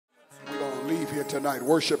here tonight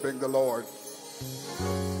worshiping the Lord.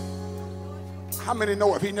 How many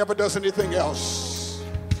know if he never does anything else,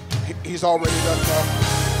 he's already done enough?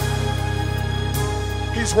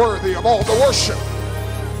 He's worthy of all the worship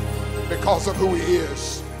because of who he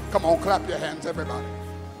is. Come on, clap your hands, everybody.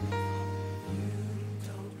 You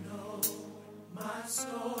don't know my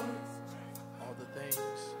story.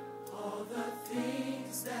 All the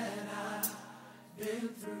things that I've been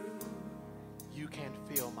through. You can't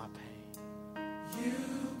feel my pain. You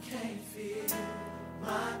can't feel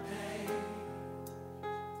my pain.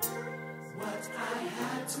 What I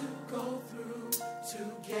had to go through to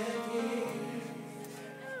get here.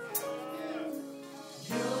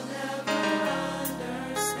 You'll never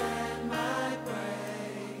understand my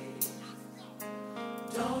praise.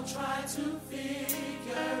 Don't try to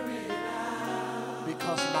figure it out.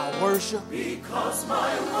 Because my worship. Because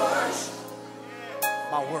my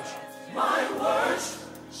worship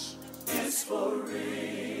is for real.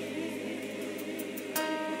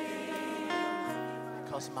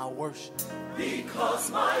 Because my worship.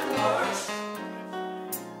 Because my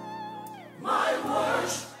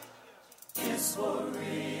worship is for real.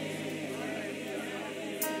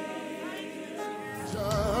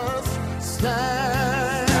 Just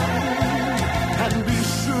stand and be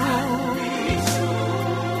sure.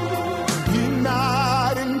 Be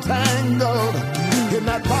not entangled in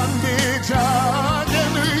that bondage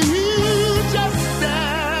again. You just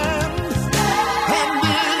stand and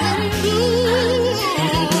endure.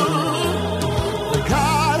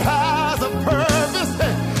 God has a purpose.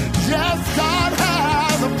 Yes, God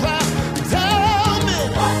has a plan. Tell me,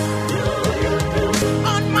 what do you do?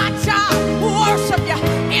 On my job, worship you.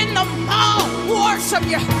 In the mall, worship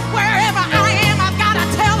you. Wherever I am, I've got to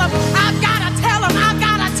tell him. I've got to tell him. I've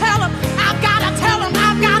got to tell him. I've got to tell him.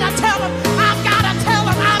 I've got to tell him. I've got to tell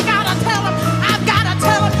him. I've got to tell him. I've got to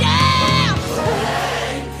tell him. Yeah.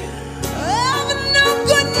 Of no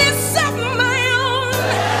goodness of my own,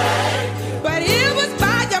 but it was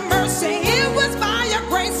by your mercy. It was by your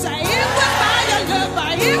grace. It was by your love.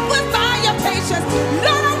 It was by your patience.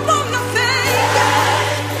 Lord, I want to thank you.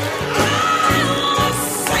 I'll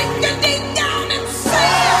sink you deep down and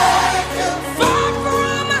say, far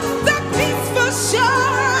from the peaceful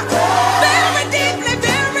shore, very deeply,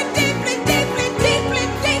 very deeply, deeply, deeply,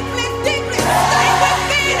 deeply, deeply. Stay with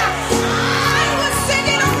me. I was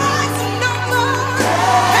singing a rise no more.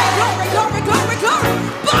 Hey, glory, glory, glory, glory.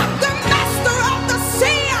 But the master of the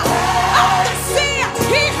sea,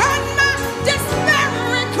 he heard my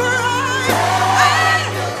despairing cry. And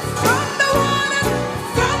from the waters,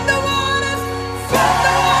 from the waters, from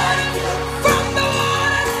the waters, from the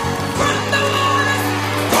waters, from the waters,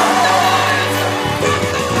 from the waters, from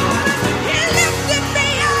the waters, he lifted me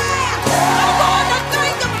high. I wanna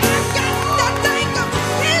thank him. I got to thank him.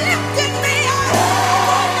 He lifted me high. I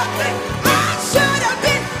wanna thank him. I should have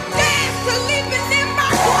been dead, sleeping in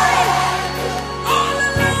my grave. All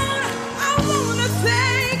alone, I wanna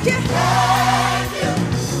thank you.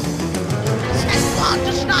 And God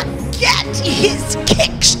does not get his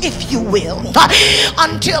kicks, if you will,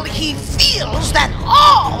 until he feels that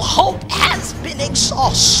all hope has been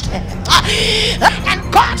exhausted. And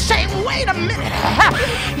God's saying, wait a minute,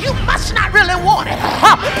 you must not really want it,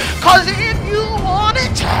 because if you want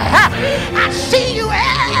it, I see you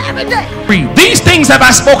every day. These things have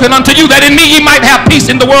I spoken unto you, that in me ye might have peace.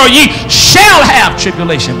 In the world ye shall have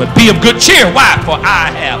tribulation, but be of good cheer. Why? For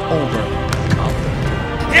I have overcome.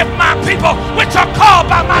 If my people, which are called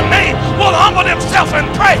by my name, will humble themselves and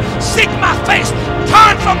pray, seek my face,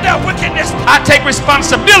 turn from their wickedness, I take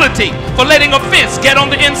responsibility for letting offense get on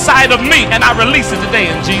the inside of me, and I release it today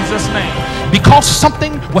in Jesus' name. Because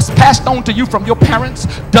something was passed on to you from your parents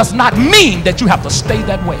does not mean that you have to stay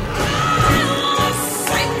that way.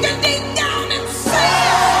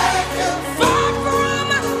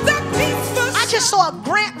 I just saw a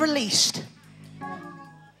grant released.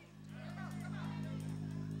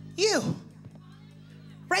 You,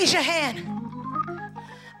 raise your hand.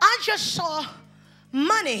 I just saw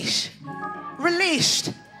monies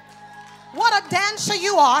released. What a dancer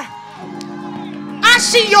you are. I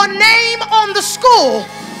see your name on the school.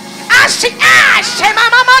 I say my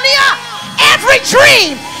money up. Every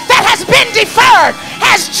dream that has been deferred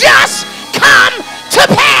has just come to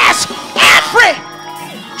pass. Every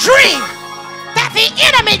dream that the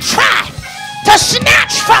enemy tried to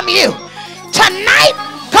snatch from you, tonight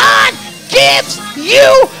God gives you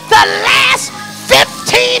the last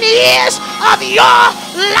 15 years of your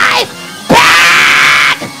life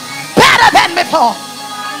back better than before.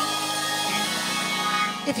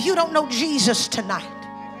 If you don't know Jesus tonight,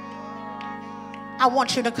 I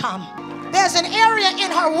want you to come. There's an area in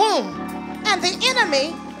her womb, And the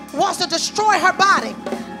enemy wants to destroy her body.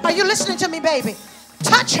 Are you listening to me, baby?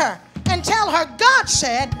 Touch her and tell her God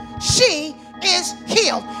said she is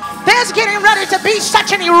healed. There's getting ready to be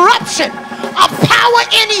such an eruption of power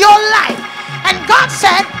in your life. And God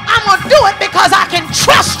said, I'm going to do it because I can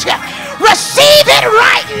trust you. Receive it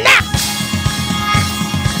right now.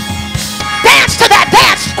 Dance to that.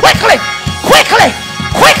 Dance quickly, quickly,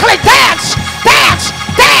 quickly. Dance, dance,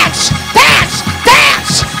 dance, dance,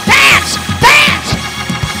 dance, dance, dance.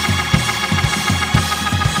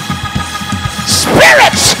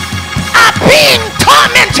 Spirits are being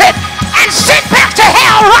tormented and sent back to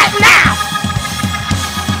hell right now.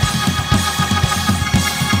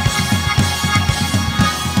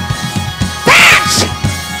 Dance.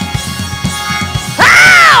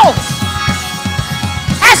 Ow!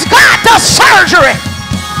 As God does surgery.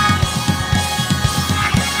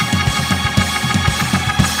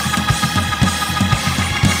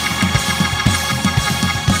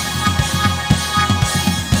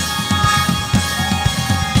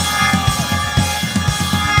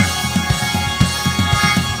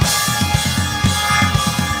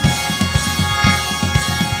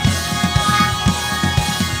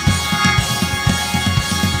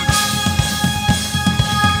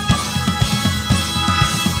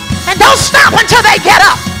 Don't stop until they get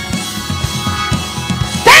up.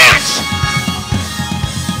 Dance.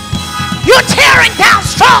 You're tearing down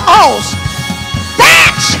strongholds.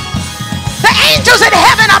 Dance. The angels in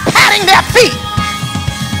heaven are patting their feet.